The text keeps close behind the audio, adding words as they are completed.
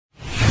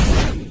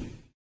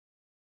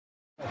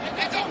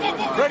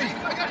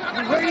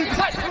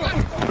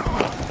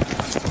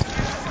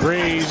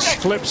Breeze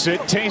flips it.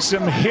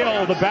 Taysom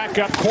Hill, the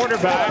backup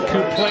quarterback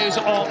who plays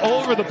all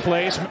over the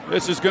place.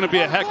 This is going to be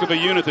a heck of a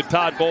unit that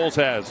Todd Bowles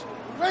has.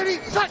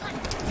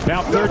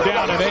 Now 3rd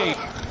down and 8.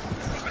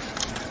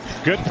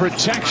 Good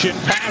protection.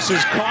 Pass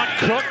is caught.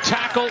 Cook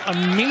tackle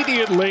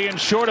immediately and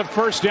short of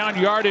 1st down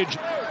yardage.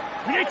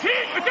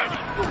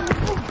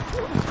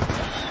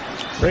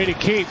 Brady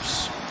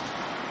keeps.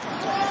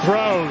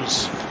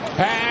 Throws.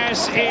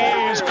 Pass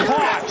is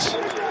caught.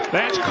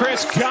 That's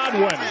Chris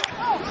Godwin.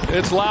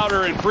 It's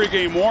louder in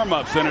pregame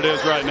warm-ups than it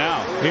is right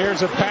now.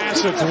 Here's a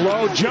pass that's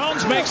low.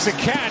 Jones makes the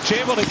catch,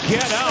 able to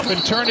get up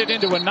and turn it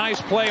into a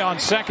nice play on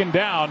 2nd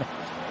down.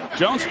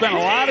 Jones spent a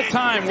lot of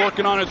time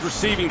working on his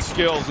receiving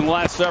skills in the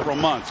last several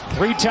months.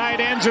 3 tight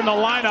ends in the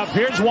lineup.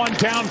 Here's one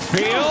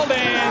downfield,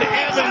 and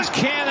Evans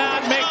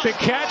cannot make the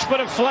catch,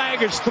 but a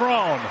flag is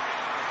thrown.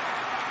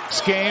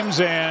 Games,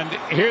 and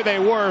here they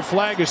were.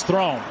 Flag is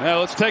thrown. Yeah,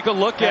 let's take a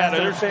look at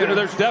it.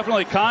 There's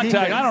definitely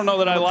contact. I don't know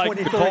that I like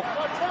the call.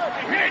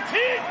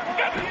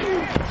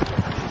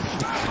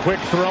 Quick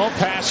throw,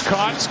 pass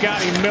caught.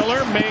 Scotty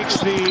Miller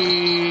makes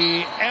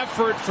the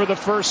effort for the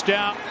 1st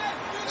down,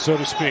 so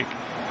to speak.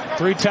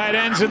 3 tight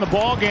ends in the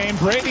ball game.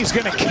 Brady's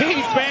going to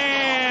keep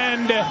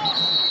and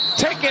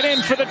take it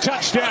in for the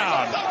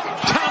touchdown.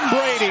 Tom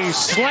Brady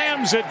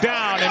slams it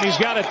down, and he's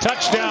got a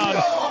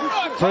touchdown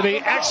for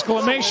the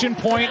exclamation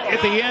point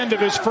at the end of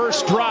his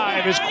 1st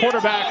drive as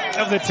quarterback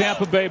of the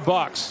Tampa Bay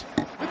Bucs.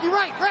 You're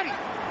right, ready.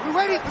 We're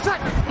ready.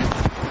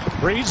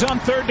 Breeze on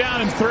 3rd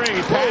down and 3.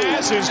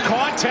 Pass is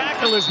caught.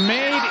 Tackle is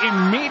made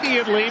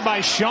immediately by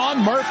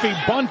Sean Murphy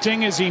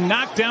bunting as he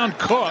knocked down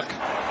Cook.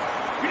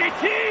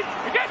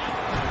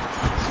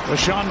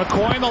 LaShawn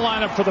McCoy in the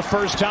lineup for the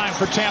 1st time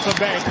for Tampa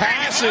Bay.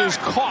 Pass is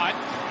caught,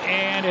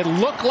 and it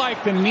looked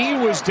like the knee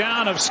was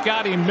down of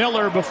Scotty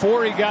Miller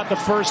before he got the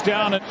 1st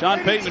down. Sean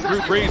Payton and Drew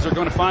Brees are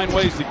going to find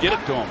ways to get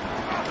it to him.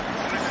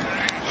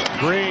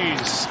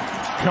 Breeze,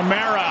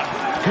 Kamara,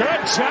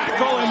 good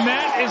tackle, and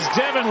that is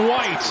Devin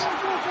White.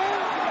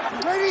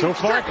 So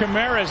far,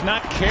 Kamara has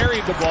not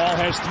carried the ball,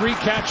 has 3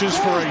 catches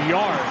for a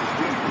yard.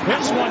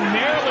 This one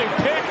narrowly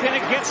picked, and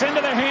it gets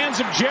into the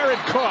hands of Jared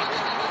Cook.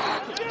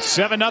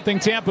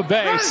 7-0 Tampa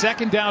Bay.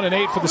 2nd down and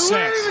 8 for the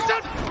Saints.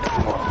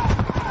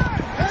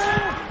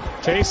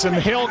 Taysom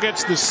Hill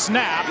gets the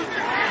snap.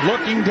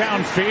 Looking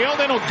downfield,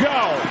 and he'll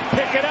go.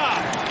 Pick it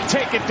up.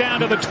 Take it down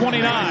to the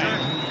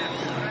 29.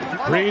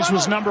 Breeze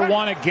was number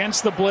 1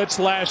 against the blitz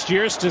last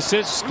year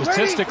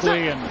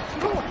statistically, and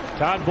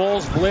Todd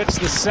Bowles blitzed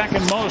the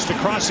 2nd most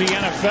across the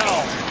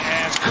NFL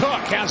as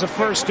Cook has a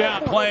 1st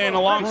down. Playing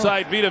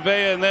alongside Vita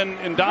Vea and then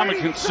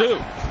Ndamukong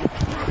Suh.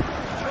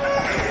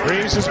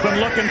 Breeze has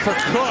been looking for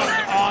Cook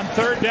on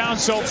 3rd down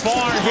so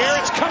far. Here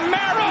it's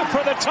Kamara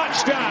for the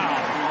touchdown.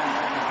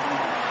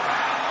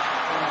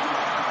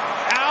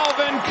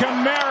 Alvin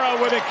Kamara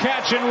with a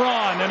catch and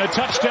run and a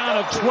touchdown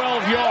of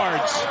 12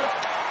 yards.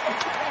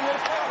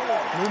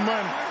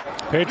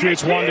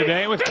 Patriots won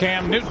today with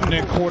Cam Newton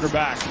at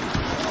quarterback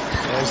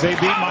as they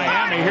beat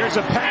Miami. Here's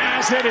a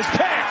pass that is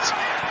picked,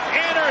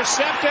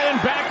 intercepted,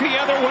 and back the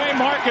other way,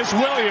 Marcus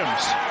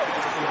Williams.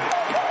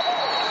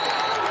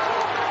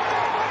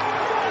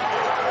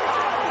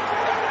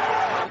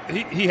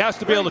 He has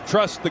to be able to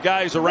trust the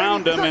guys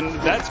around him, and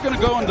that's going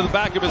to go into the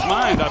back of his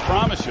mind, I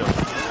promise you.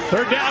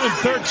 3rd down and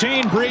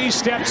 13. Breeze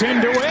steps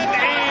into it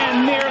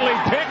and nearly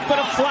picked, but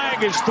a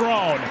flag is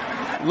thrown.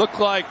 Looked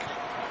like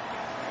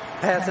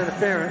pass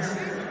interference.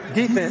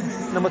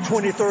 Defense, number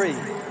 23.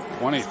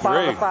 23.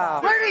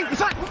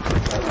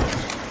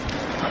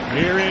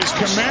 Here is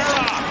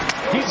Kamara.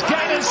 He's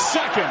got his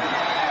 2nd.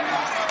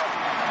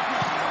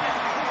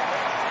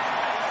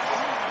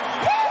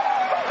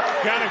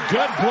 Got a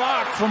good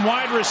block from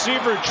wide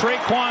receiver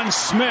Traquan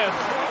Smith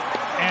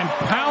and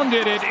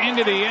pounded it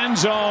into the end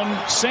zone.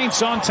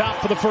 Saints on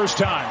top for the 1st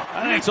time.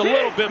 I think it's a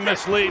little bit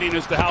misleading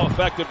as to how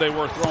effective they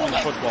were throwing the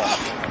football.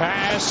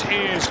 Pass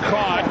is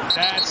caught.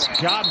 That's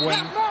Godwin.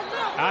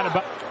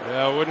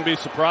 Yeah, I wouldn't be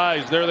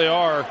surprised. There they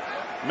are,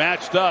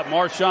 matched up.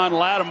 Marshawn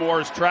Lattimore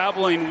is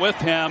traveling with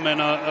him,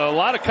 and a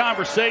lot of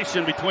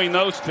conversation between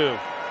those two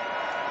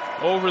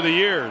over the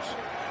years.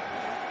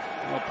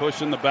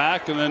 Push in the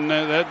back, and then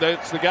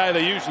that's the guy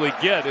they usually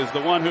get, is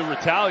the one who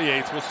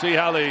retaliates. We'll see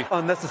how they...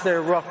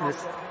 Unnecessary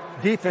roughness.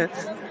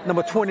 Defense,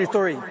 number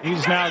 23.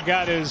 He's now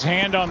got his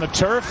hand on the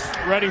turf,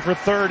 ready for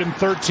 3rd and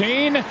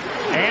 13.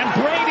 And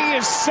Brady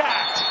is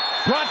sacked.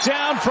 Brought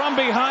down from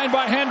behind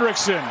by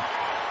Hendrickson.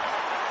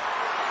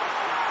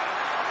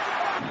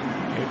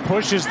 It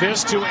pushes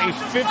this to a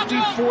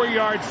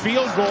 54-yard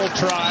field goal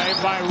try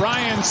by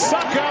Ryan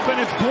Suckup,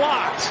 and it's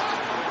blocked.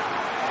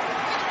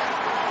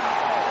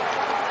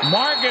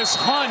 Margus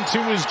Hunt,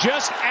 who was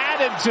just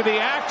added to the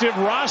active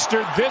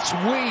roster this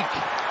week,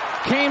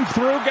 came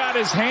through, got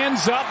his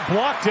hands up,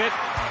 blocked it,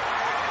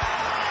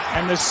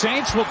 and the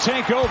Saints will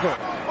take over.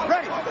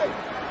 Ready.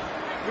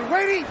 We're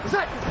waiting.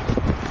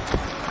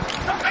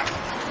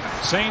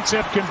 Saints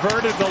have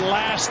converted the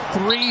last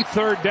 3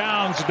 3rd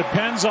downs. It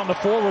depends on the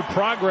forward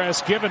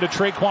progress given to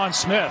Traquan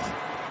Smith.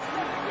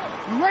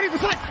 We're ready.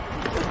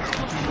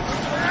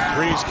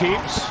 Breeze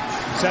keeps,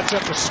 sets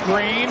up a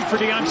screen for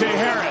Deontay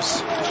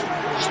Harris.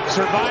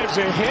 Survives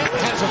a hit,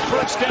 has a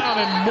first down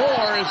and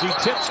more as he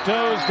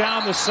tiptoes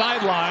down the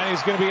sideline.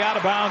 He's going to be out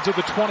of bounds at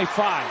the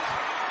 25.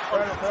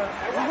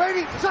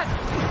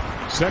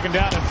 Second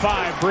down and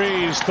 5.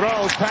 Breeze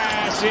throws,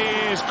 pass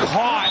is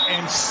caught,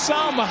 and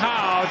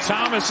somehow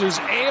Thomas is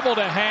able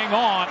to hang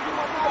on.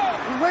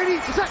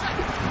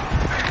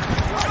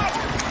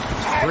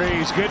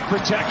 Breeze, good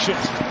protection.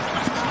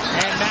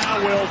 And now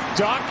will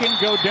duck and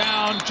go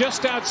down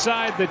just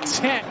outside the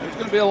 10. There's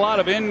going to be a lot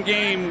of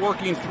in-game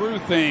working through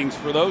things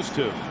for those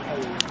two.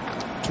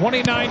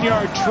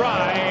 29-yard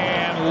try,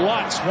 and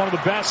Lutz, one of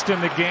the best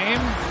in the game.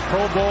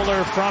 Pro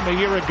Bowler from a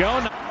year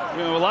ago.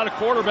 You know, a lot of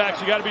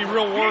quarterbacks, you got to be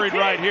real worried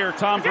right here.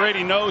 Tom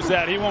Brady knows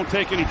that. He won't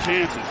take any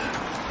chances.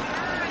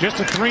 Just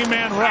a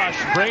 3-man rush.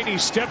 Brady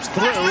steps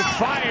through,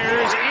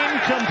 fires,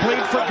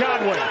 incomplete for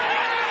Godwin.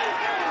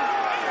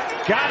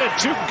 Got it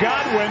to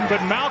Godwin,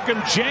 but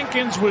Malcolm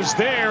Jenkins was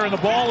there, and the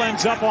ball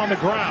ends up on the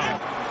ground.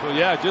 So,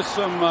 yeah, just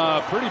some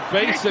pretty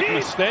basic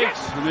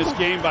mistakes in this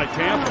game by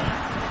Tampa.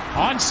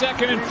 On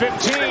 2nd and 15,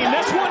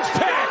 this one's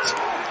picked.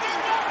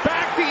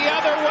 Back the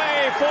other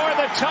way for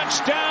the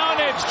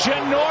touchdown. It's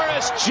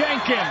Janoris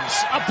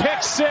Jenkins, a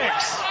pick 6.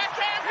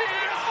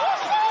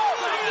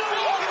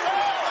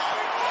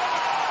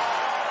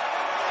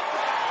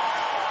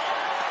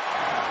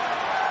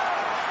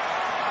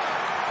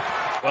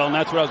 Well, and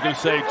that's what I was going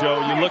to say, Joe.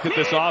 You look at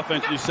this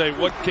offense, you say,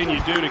 what can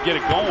you do to get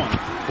it going?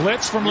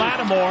 Blitz from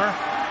Lattimore.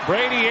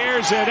 Brady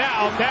airs it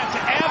out. That's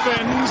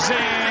Evans,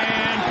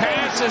 and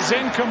pass is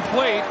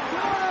incomplete.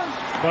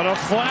 But a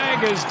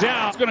flag is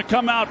down. It's going to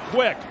come out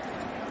quick.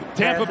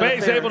 Tampa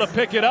Bay's able to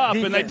pick it up,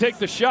 and they take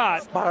the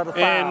shot.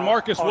 And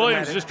Marcus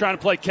Williams is just trying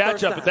to play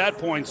catch-up at that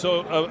point. So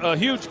a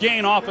huge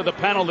gain off of the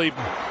penalty.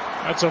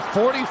 That's a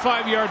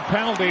 45-yard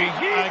penalty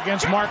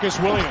against Marcus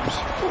Williams.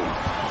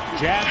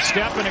 Jab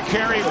step and a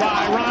carry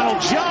by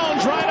Ronald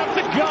Jones right up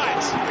the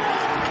gut.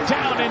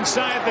 Down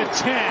inside the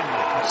 10.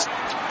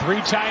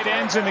 3 tight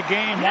ends in the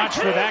game. Watch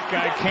for that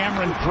guy,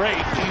 Cameron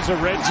Brate. He's a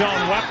red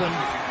zone weapon.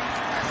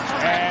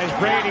 As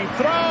Brady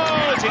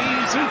throws,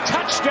 easy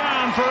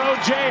touchdown for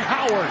O.J.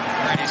 Howard.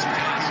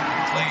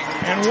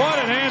 And what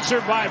an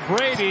answer by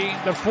Brady.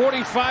 The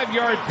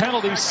 45-yard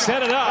penalty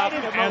set it up,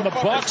 and the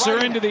Bucs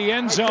are into the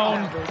end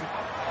zone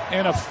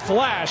in a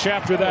flash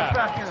after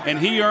that. And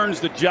he earns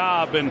the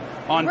job, and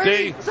on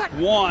day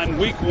 1,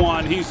 week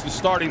 1, he's the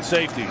starting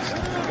safety.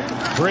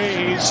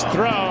 Breeze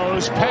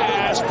throws,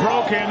 pass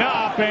broken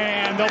up,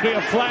 and there'll be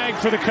a flag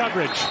for the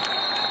coverage.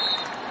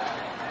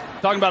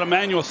 Talking about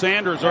Emmanuel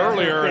Sanders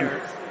earlier, and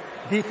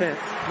defense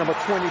number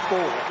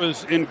 24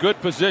 was in good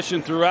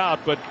position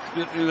throughout, but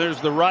there's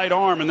the right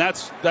arm, and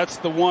that's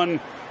the one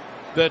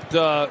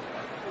that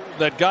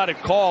that got it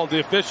called. The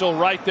official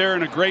right there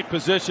in a great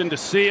position to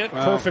see it.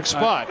 Perfect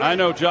spot. I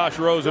know Josh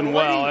Rosen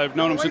well. I've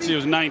known him since he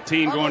was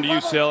 19 going to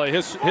UCLA.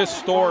 His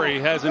story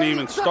hasn't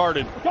even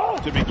started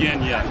to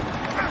begin yet.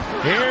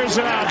 Here's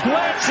a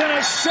blitz and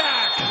a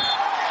sack.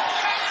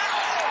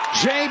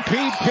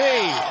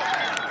 JPP.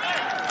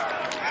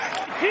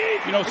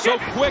 You know, so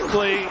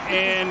quickly,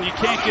 and you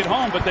can't get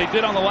home, but they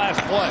did on the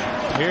last play.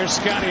 Here's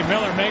Scotty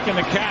Miller making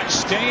the catch,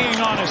 staying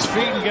on his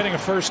feet and getting a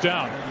first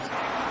down.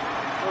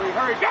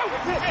 Hurry, go!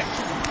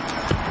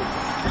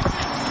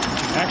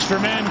 Extra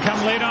men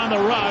come late on the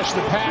rush.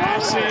 The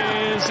pass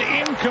is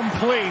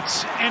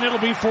incomplete, and it'll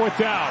be 4th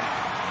down.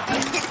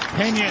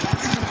 Pinion.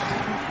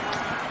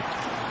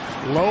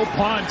 Low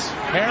punt.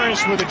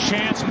 Harris with a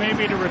chance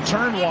maybe to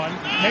return one.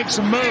 Makes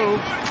a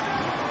move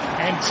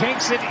and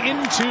takes it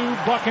into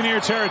Buccaneer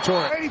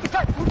territory.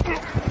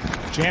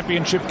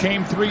 Championship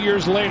came 3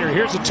 years later.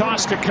 Here's a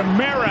toss to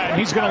Kamara, and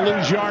he's going to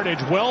lose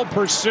yardage. Well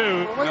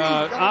pursued.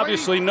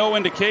 Obviously, no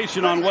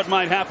indication on what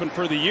might happen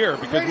for the year,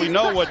 because we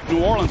know what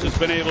New Orleans has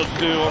been able to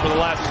do over the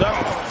last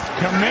several.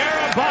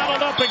 Kamara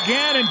bottled up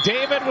again, and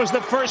David was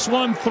the first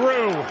one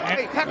through.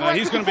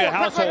 He's going to be a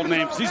household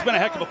name. He's been a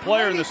heck of a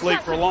player in this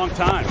league for a long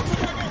time.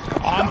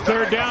 On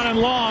 3rd down and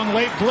long,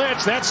 late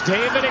blitz. That's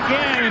David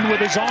again, and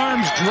with his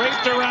arms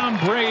draped around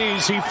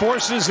Breeze, he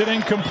forces an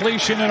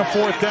incompletion and a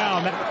 4th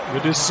down. The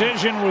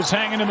decision was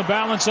hanging in the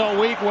balance all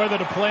week whether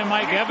to play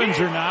Mike Evans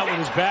or not with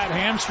his bad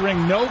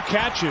hamstring. No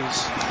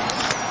catches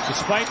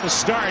despite the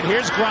start.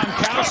 Here's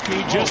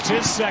Gronkowski, just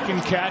his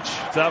 2nd catch.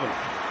 7.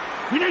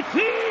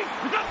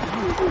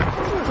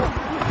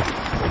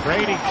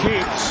 Brady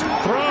keeps,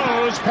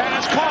 throws,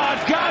 pass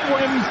caught,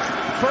 Godwin,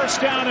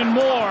 1st down and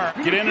more.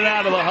 Get in and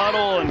out of the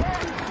huddle and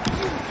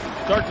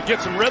start to get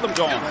some rhythm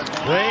going.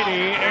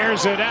 Brady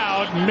airs it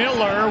out.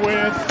 Miller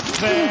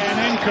with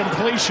an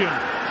incompletion.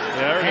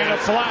 And a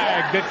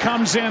flag that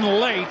comes in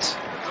late.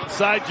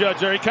 Side judge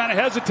there. He kind of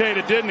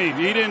hesitated, didn't he?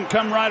 He didn't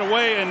come right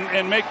away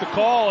and make the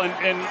call, and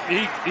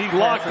he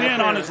locked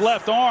in on his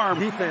left arm.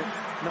 defense.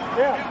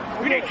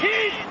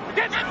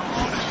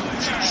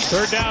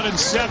 3rd down and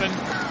 7.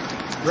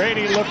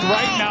 Brady looked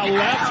right, now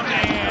left,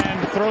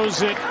 and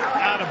throws it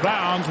out of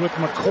bounds with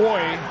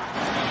McCoy.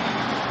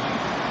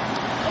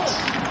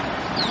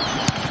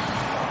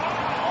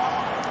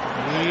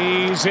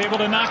 He He's able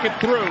to knock it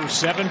through.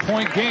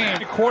 7-point game.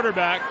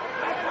 Quarterback.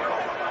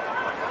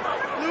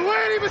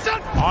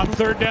 On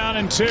 3rd down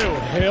and 2.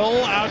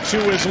 Hill out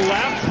to his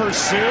left.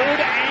 Pursued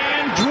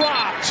and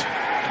dropped.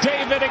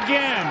 David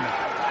again.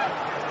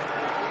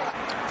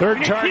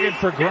 3rd target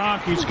for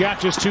Gronk. He's got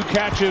just 2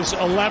 catches,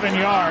 11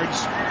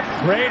 yards.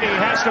 Brady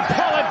has to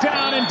pull it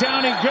down, and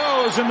down he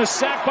goes, and the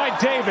sack by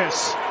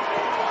Davis.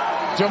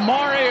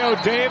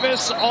 Demario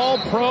Davis,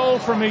 all-pro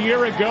from a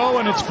year ago,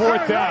 and it's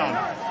 4th down.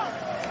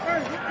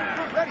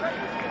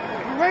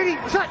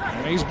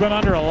 And he's been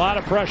under a lot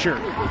of pressure.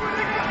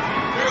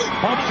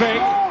 Pump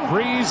fake.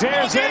 Breeze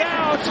airs it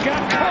out.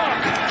 Got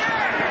Cook.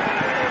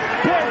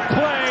 Big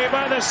play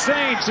by the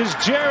Saints is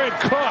Jared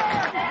Cook.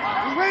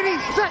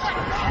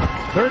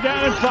 3rd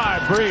down and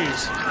 5.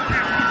 Breeze.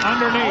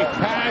 Underneath.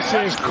 Pass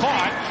is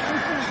caught.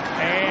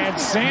 And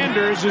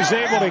Sanders is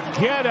able to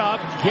get up,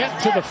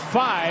 get to the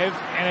 5,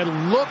 and it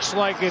looks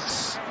like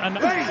it's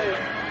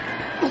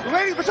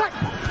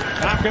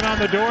knocking on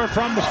the door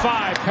from the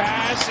 5.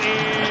 Pass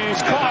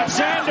is caught.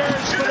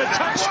 Sanders for the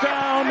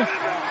touchdown.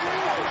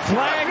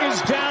 Flag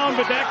is down,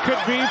 but that could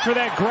be for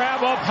that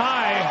grab up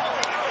high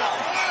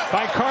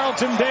by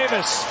Carlton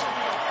Davis.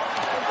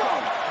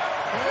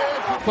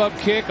 Club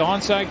kick,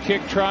 onside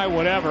kick try,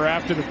 whatever,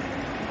 after the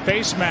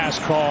face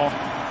mask call.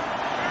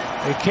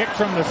 They kick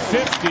from the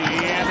 50,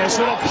 and this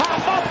little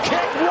pop-up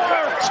kick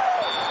worked.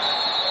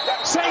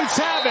 Saints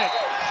have it.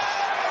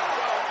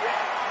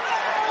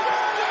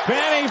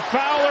 Benny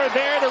Fowler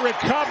there to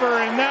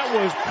recover, and that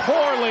was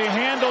poorly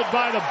handled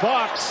by the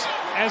Bucs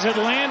as it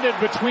landed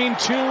between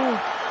 2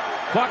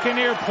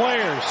 Buccaneer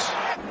players.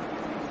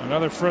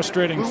 Another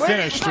frustrating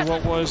finish to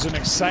what was an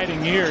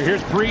exciting year.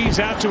 Here's Breeze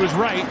out to his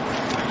right.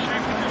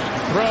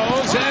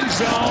 Throws, end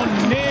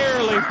zone,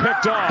 nearly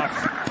picked off.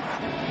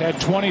 Had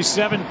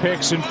 27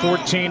 picks in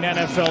 14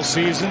 NFL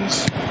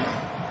seasons.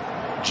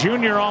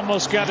 Junior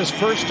almost got his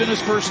first in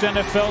his first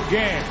NFL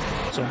game.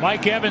 So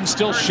Mike Evans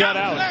still shut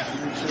out.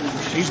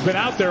 He's been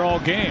out there all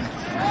game.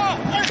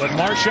 But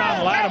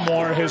Marshawn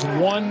Lattimore has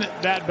won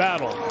that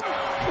battle.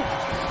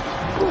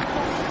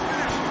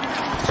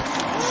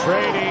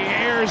 Brady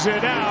airs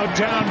it out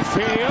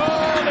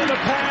downfield, and the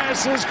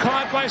pass is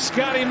caught by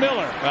Scotty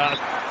Miller.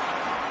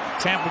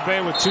 Tampa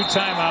Bay with 2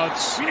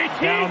 timeouts,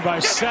 down by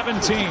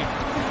 17.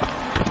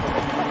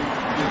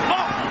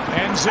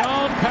 End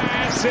zone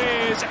pass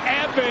is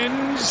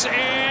Evans,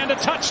 and a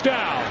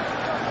touchdown.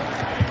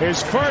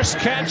 His first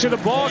catch of the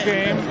ball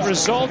game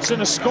results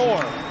in a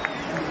score.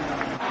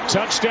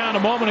 Touchdown a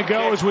moment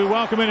ago as we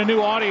welcome in a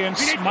new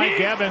audience. Mike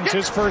Evans,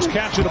 his first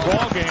catch of the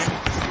ball game.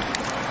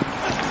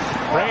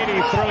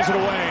 Brady throws it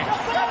away.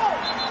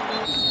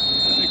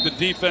 I think the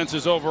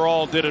defenses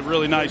overall did a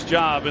really nice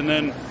job, and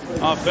then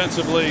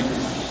offensively,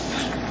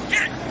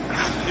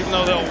 even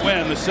though they'll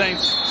win, the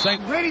Saints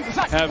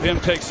have him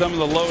take some of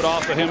the load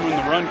off of him in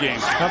the run game.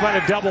 How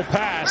about a double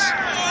pass?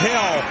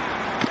 Hill,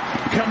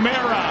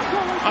 Kamara,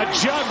 a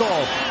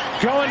juggle,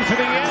 going for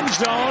the end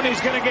zone. He's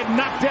going to get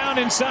knocked down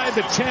inside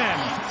the 10.